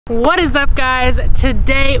What is up, guys?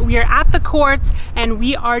 Today we are at the courts and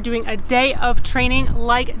we are doing a day of training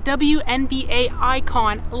like WNBA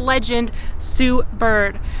icon legend Sue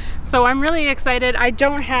Bird. So I'm really excited. I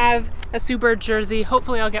don't have a Sue Bird jersey.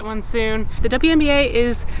 Hopefully I'll get one soon. The WNBA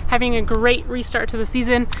is having a great restart to the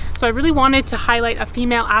season, so I really wanted to highlight a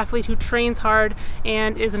female athlete who trains hard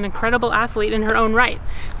and is an incredible athlete in her own right.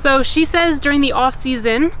 So she says during the off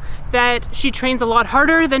season that she trains a lot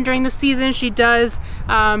harder than during the season. She does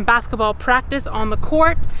basketball practice on the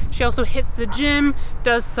court. She also hits the gym,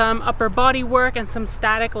 does some upper body work and some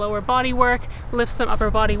static lower body work, lifts some upper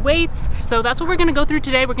body weights. So that's what we're gonna go through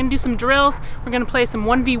today. We're gonna do some drills. We're gonna play some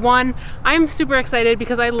 1v1. I'm super excited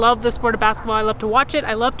because I love the sport of basketball. I love to watch it.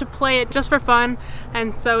 I love to play it just for fun.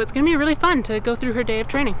 And so it's gonna be really fun to go through her day of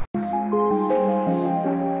training. I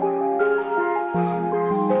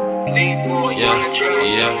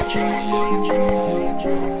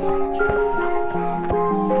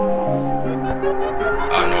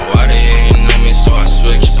know why they ain't know me, so I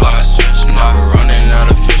switch spots. Now we're running out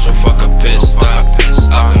of fish, so fuck a pit stop.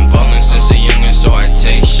 I've been ballin' since a youngin', so I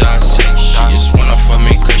take shots. She just wanna fuck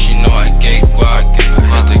me cause she know I get guac.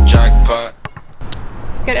 I hit the jackpot.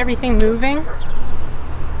 Let's get everything moving.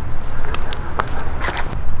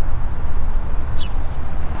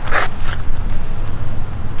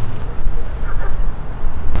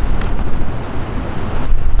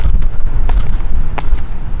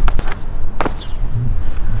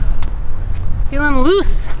 Feeling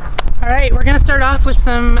loose. All right, we're gonna start off with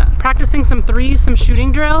practicing some threes, some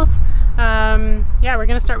shooting drills. Yeah, we're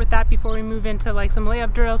gonna start with that before we move into like some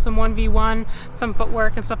layup drills, some 1v1, some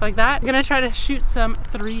footwork and stuff like that. I'm gonna try to shoot some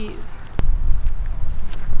threes.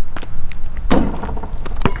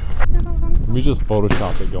 We just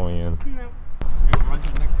Photoshop it going in. No. You're gonna run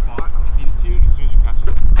to the next spot, I'll feed it to you, and as soon as you catch it,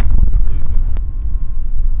 fucking release it.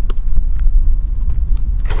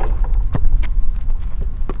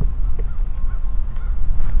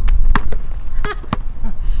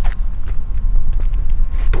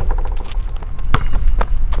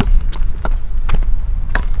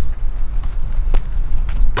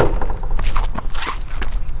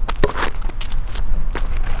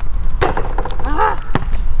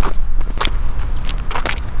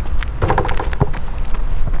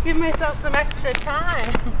 Give myself some extra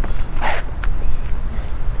time.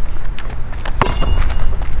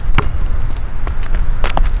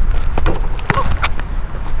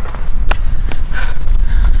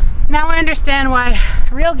 Now I understand why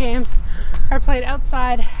real games are played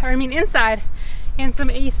outside, or I mean inside, in some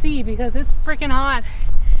AC because it's freaking hot.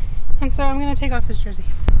 And so I'm gonna take off this jersey.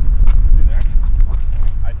 You there?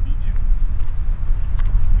 I feed you.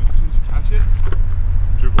 And as soon as you catch it,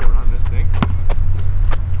 dribble around this thing.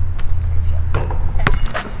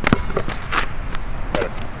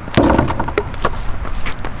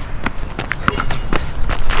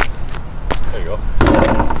 There you go.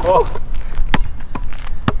 Oh!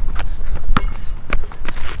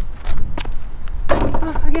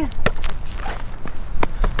 Oh, again.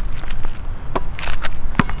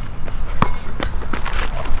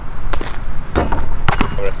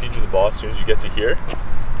 I'm gonna feed you the ball as soon as you get to here.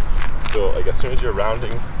 So like as soon as you're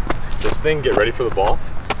rounding this thing, get ready for the ball,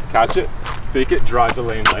 catch it, fake it, drive the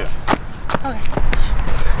lane layup. Okay.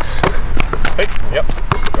 Hey, yep,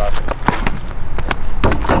 drive it.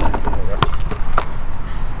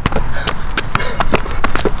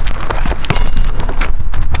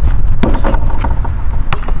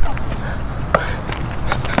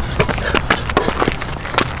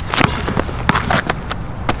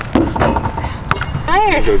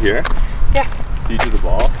 Go here. Yeah. Feed you the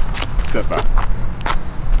ball. Step back.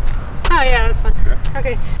 Oh yeah, that's fine.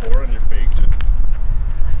 Okay. 4 on your fake.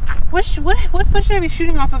 Just. What foot should I be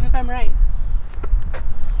shooting off of if I'm right?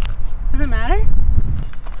 Does it matter?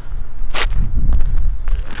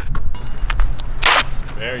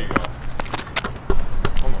 There you go.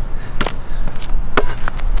 Come on.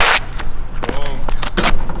 Boom.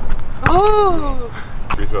 Oh.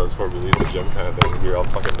 Free throws before we leave the gym, kind of thing. We're here all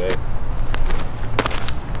fucking day.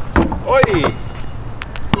 Oi!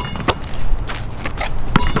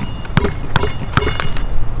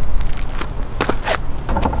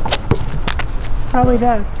 Probably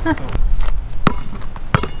does.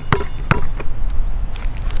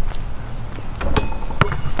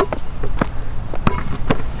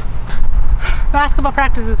 Basketball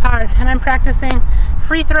practice is hard, and I'm practicing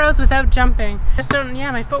free throws without jumping. Just don't,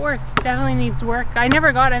 yeah, my footwork definitely needs work. I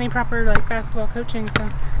never got any proper like basketball coaching, so.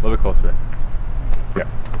 A little bit closer. Yeah.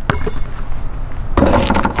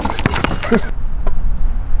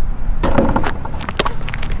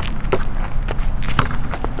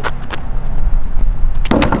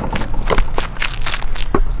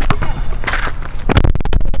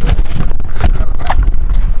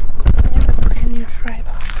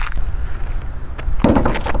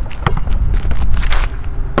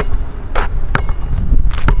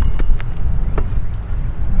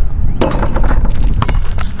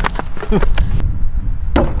 That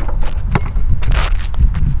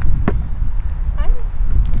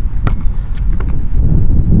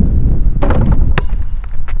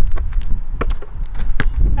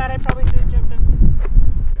I probably should have jumped in.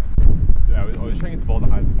 Yeah, I was trying to get the ball to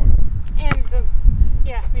the highest point. And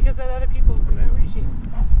yeah, because the other people could not reach you.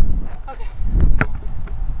 Okay.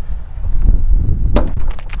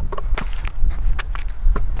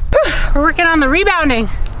 We're working on the rebounding.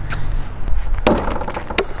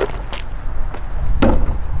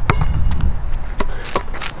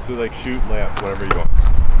 So like shoot, layup, whatever you want.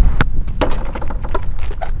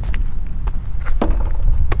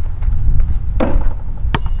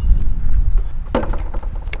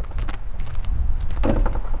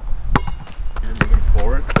 You're moving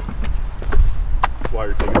forward while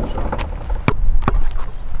you're taking the shot.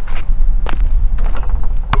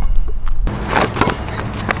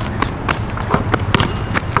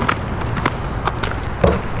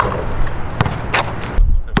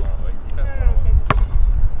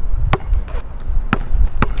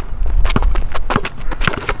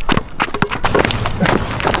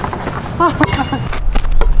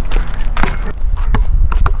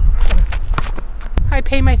 I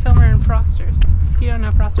pay my filmer in Frosters. You don't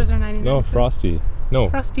know Frosters are 99 No, cents. Frosty. No,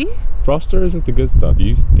 Frosty? Froster is like the good stuff.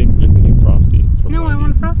 You're thinking Frosty. It's from No, I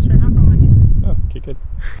want a Wendy's. Froster, not from Wendy's. Oh, okay, good.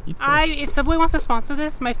 Eat fresh. If Subway wants to sponsor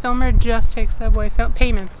this, my filmer just takes Subway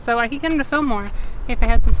payments, so I could get him to film more if I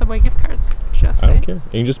had some Subway gift cards. Just I don't saying. care.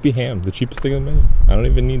 It can just be ham, the cheapest thing on the menu. I don't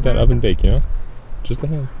even need that oven bake, you know? Just the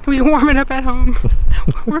ham. Can we warm it up at home?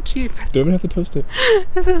 We're cheap. Don't even have to toast it.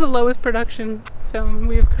 This is the lowest production film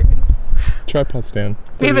we have created. Tripod stand.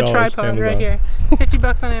 We have a $30 tripod Amazon. right here. 50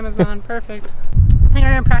 bucks on Amazon. Perfect. I think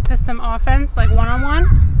we're gonna practice some offense, like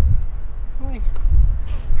one-on-one. Oi.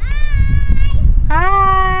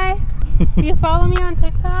 Hi! Do you follow me on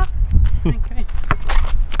TikTok? Okay.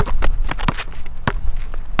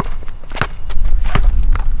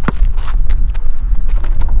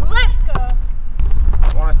 Let's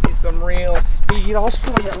go! Want to see some real speed? I'll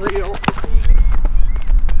show you real speed.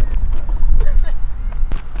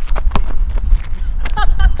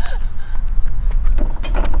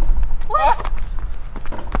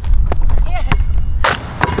 Yes.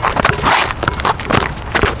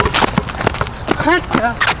 Let's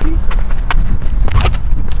go.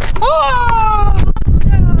 Oh, let's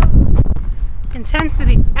go.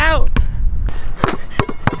 Intensity out.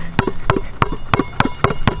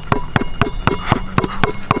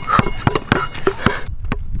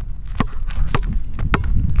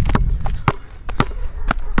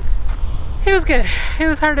 It was good. It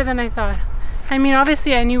was harder than I thought. I mean,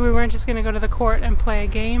 obviously I knew we weren't just gonna go to the court and play a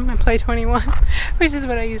game and play 21, which is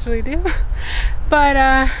what I usually do.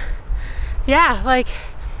 But yeah, like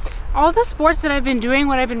all the sports that I've been doing,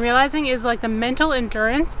 what I've been realizing is like the mental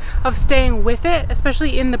endurance of staying with it,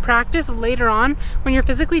 especially in the practice later on when you're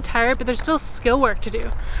physically tired, but there's still skill work to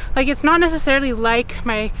do. Like it's not necessarily like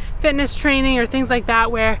my fitness training or things like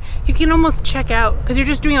that where you can almost check out because you're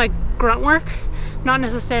just doing like grunt work, not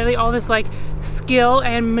necessarily all this like skill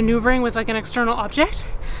and maneuvering with like an external object.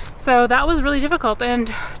 So that was really difficult,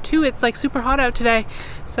 and two, it's like super hot out today,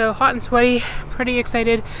 so hot and sweaty. Pretty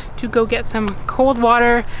excited to go get some cold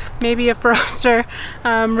water, maybe a Froster,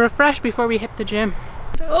 refresh before we hit the gym.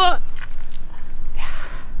 Oh.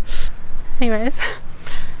 Anyways,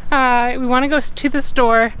 we want to go to the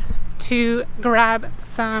store to grab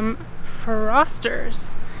some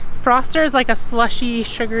Frosters. Froster is like a slushy,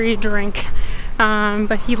 sugary drink,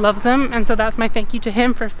 but he loves them, and so that's my thank you to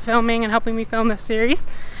him for filming and helping me film this series,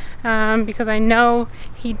 because I know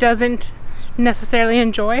he doesn't necessarily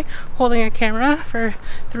enjoy holding a camera for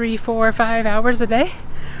 3, 4, 5 hours a day,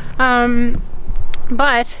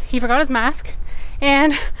 but he forgot his mask,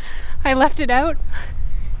 and I left it out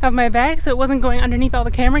of my bag so it wasn't going underneath all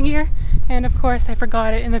the camera gear, and of course I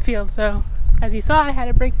forgot it in the field. So as you saw, I had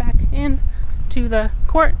to break back in to the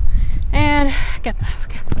court and get the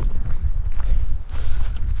mask.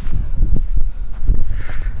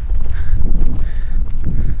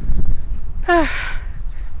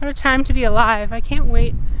 What a time to be alive. I can't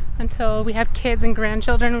wait until we have kids and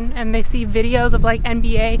grandchildren and they see videos of like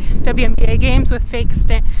NBA, WNBA games with fake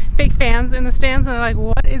fans in the stands, and they're like,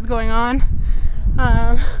 what is going on?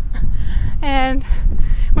 And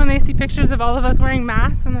when they see pictures of all of us wearing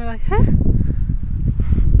masks and they're like, huh?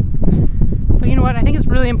 But you know what? I think it's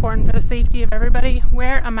really important for the safety of everybody.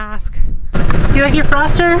 Wear a mask. Do you like your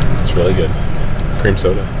Froster? It's really good. Cream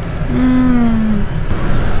soda.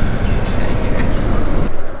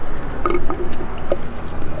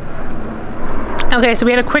 Okay, so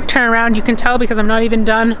we had a quick turnaround. You can tell because I'm not even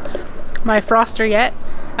done my Froster yet.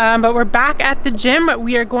 But we're back at the gym.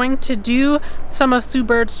 We are going to do some of Sue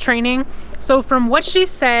Bird's training. So from what she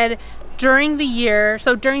said during the year,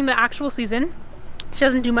 so during the actual season, she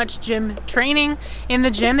doesn't do much gym training in the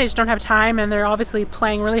gym. They just don't have time, and they're obviously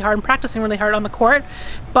playing really hard and practicing really hard on the court.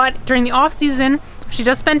 But during the off season, she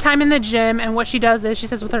does spend time in the gym, and what she does is, she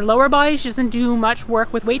says with her lower body, she doesn't do much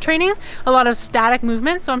work with weight training, a lot of static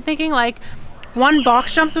movements. So I'm thinking like 1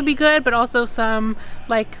 box jumps would be good, but also some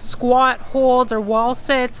like squat holds or wall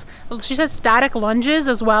sits. She says static lunges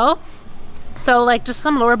as well. So like just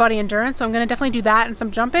some lower body endurance. So I'm going to definitely do that and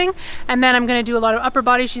some jumping. And then I'm going to do a lot of upper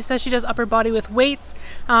body. She says she does upper body with weights,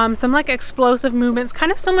 some like explosive movements,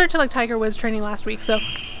 kind of similar to like Tiger Woods training last week. So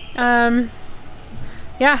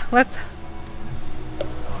yeah, let's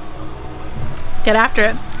get after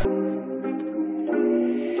it.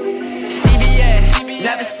 CBA,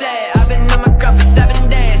 never say I've been on my grind for 7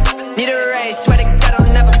 days. Need a race, swear to God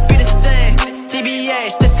I'll never be the same.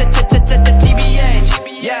 TBH, TBH,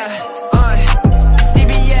 yeah.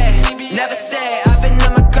 CBA, never say I've been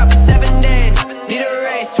on my grind for 7 days. Need a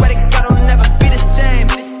race, swear to God I'll never be the same.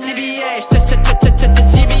 TBH,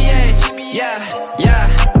 TBH, yeah.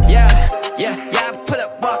 I pull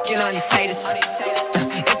up walking on these haters.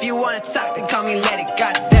 If you wanna talk, then call me later,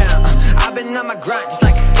 goddamn. I've been on my grind just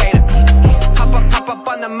like a skater. Hop up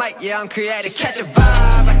on the mic, yeah, I'm creative. Catch a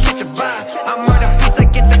vibe, I catch a vibe. I'm murder beats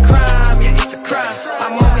like it's a crime, yeah, it's a crime.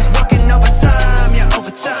 I'm always working overtime, yeah,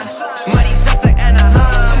 overtime. Money talks like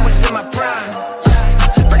Anaheim, was in my prime.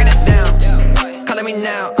 Breaking it down, calling me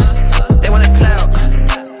now. They want a clout,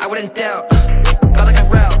 I wouldn't doubt. Go like a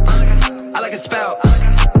route, I like a spout.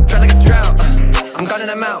 Dry like a drought, I'm gone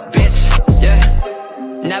and I'm out, bitch, yeah.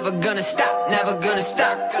 Never gonna stop, never gonna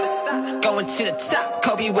stop. Going to the top,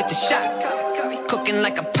 Kobe with the shot. Cooking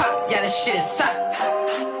like a pot, yeah, this shit is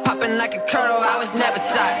hot. Popping like a kernel, I was never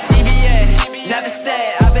taught. CBA, never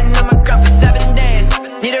say I've been on my grind for 7 days.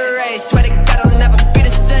 Need a race, swear to God I'll never be the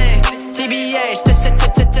same. TBH,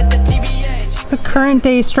 TBH. It's a current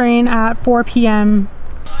day strain at 4 p.m.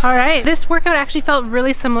 All right, this workout actually felt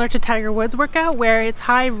really similar to Tiger Woods' workout, where it's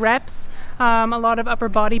high reps, a lot of upper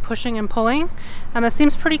body pushing and pulling. It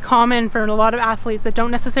seems pretty common for a lot of athletes that don't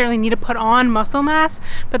necessarily need to put on muscle mass,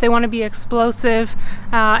 but they want to be explosive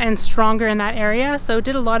and stronger in that area. So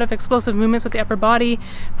did a lot of explosive movements with the upper body.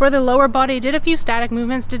 For the lower body, did a few static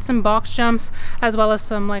movements, did some box jumps, as well as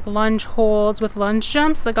some like lunge holds with lunge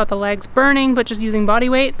jumps that got the legs burning, but just using body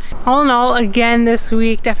weight. All in all, again this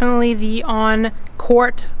week, definitely the on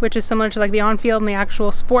court, which is similar to like the on-field and the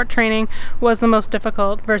actual sport training, was the most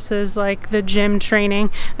difficult versus like the gym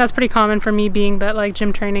training. That's pretty common for me, being that like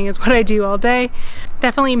gym training is what I do all day.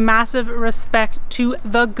 Definitely massive respect to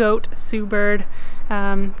the GOAT, Sue Bird.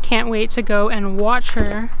 Can't wait to go and watch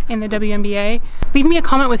her in the WNBA. Leave me a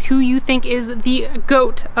comment with who you think is the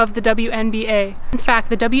GOAT of the WNBA. In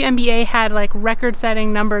fact, the WNBA had like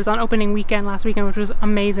record-setting numbers on opening weekend last weekend, which was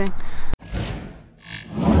amazing.